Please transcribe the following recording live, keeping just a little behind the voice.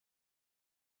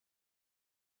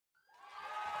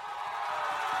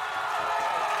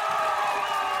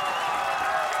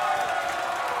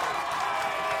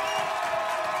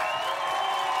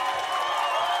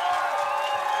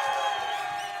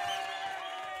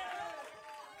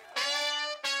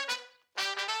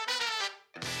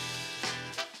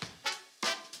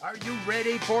Are you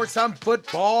ready for some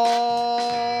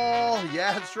football?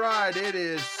 Yeah, that's right. It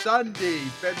is Sunday,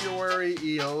 February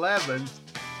 11th.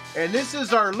 And this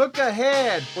is our look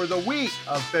ahead for the week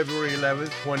of February 11th,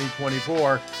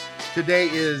 2024. Today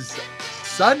is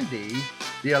Sunday,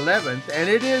 the 11th, and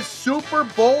it is Super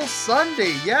Bowl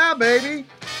Sunday. Yeah, baby.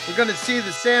 We're going to see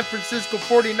the San Francisco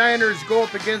 49ers go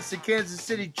up against the Kansas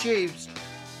City Chiefs.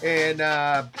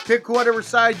 And pick whatever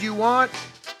side you want.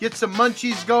 Get some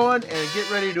munchies going and get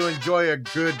ready to enjoy a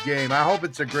good game. I hope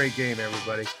it's a great game,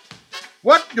 everybody.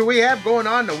 What do we have going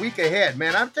on the week ahead?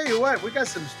 Man, I'll tell you what, we got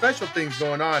some special things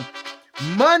going on.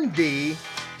 Monday,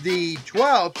 the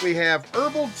 12th, we have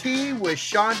Herbal Tea with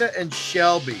Shonda and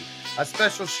Shelby, a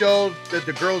special show that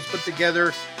the girls put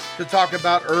together to talk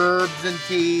about herbs and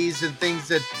teas and things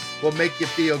that will make you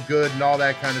feel good and all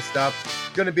that kind of stuff.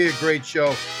 It's going to be a great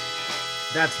show.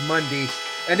 That's Monday.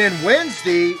 And then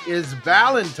Wednesday is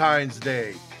Valentine's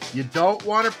Day. You don't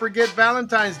want to forget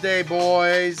Valentine's Day,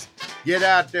 boys. Get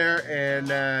out there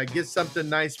and get something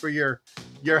nice for your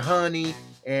honey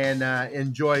and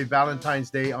enjoy Valentine's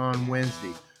Day on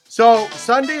Wednesday. So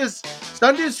Sunday is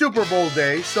Super Bowl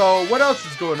day. So what else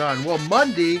is going on? Well,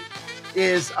 Monday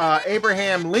is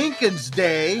Abraham Lincoln's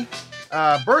Day,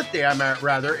 birthday.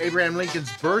 Abraham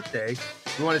Lincoln's birthday.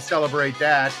 We want to celebrate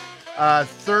that.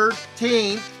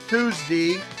 13th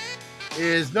Tuesday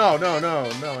is no.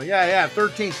 Yeah.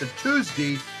 13th to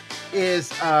Tuesday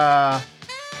is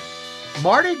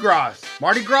Mardi Gras.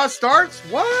 Mardi Gras starts?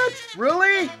 What?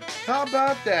 Really? How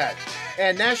about that?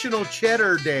 And National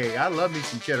Cheddar Day. I love me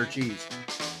some cheddar cheese.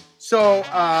 So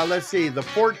let's see. The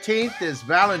 14th is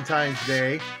Valentine's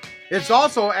Day. It's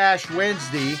also Ash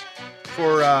Wednesday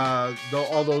for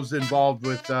all those involved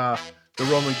with the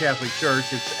Roman Catholic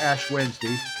Church. It's Ash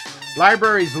Wednesday.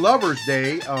 Library's Lover's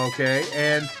Day, okay,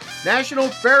 and National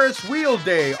Ferris Wheel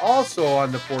Day, also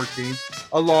on the 14th,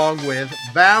 along with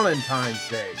Valentine's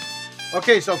Day.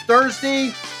 Okay, so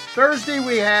Thursday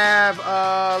we have,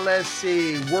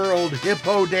 World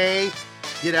Hippo Day.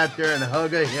 Get out there and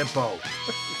hug a hippo.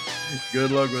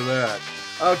 Good luck with that.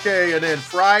 Okay, and then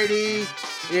Friday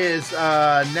is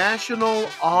National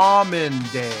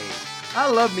Almond Day. I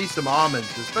love me some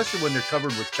almonds, especially when they're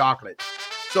covered with chocolate.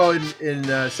 So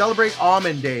celebrate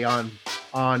Almond Day on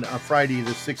Friday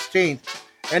the 16th.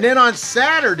 And then on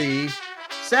Saturday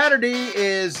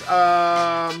is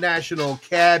National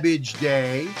Cabbage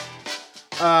Day,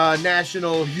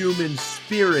 National Human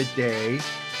Spirit Day,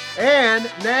 and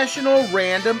National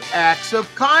Random Acts of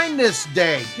Kindness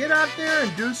Day. Get out there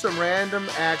and do some random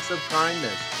acts of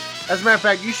kindness. As a matter of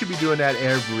fact, you should be doing that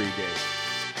every day.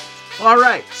 All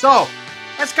right, so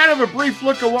that's kind of a brief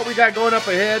look at what we got going up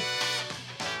ahead.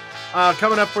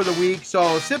 Coming up for the week.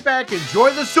 So sit back,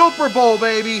 enjoy the Super Bowl,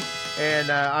 baby.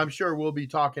 And I'm sure we'll be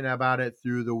talking about it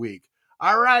through the week.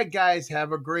 All right, guys,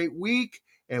 have a great week.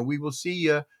 And we will see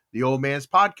you, the Old Man's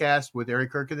Podcast with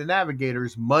Eric Kirk and the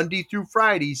Navigators, Monday through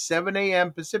Friday, 7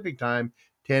 a.m. Pacific Time,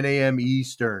 10 a.m.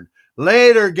 Eastern.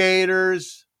 Later,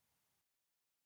 Gators.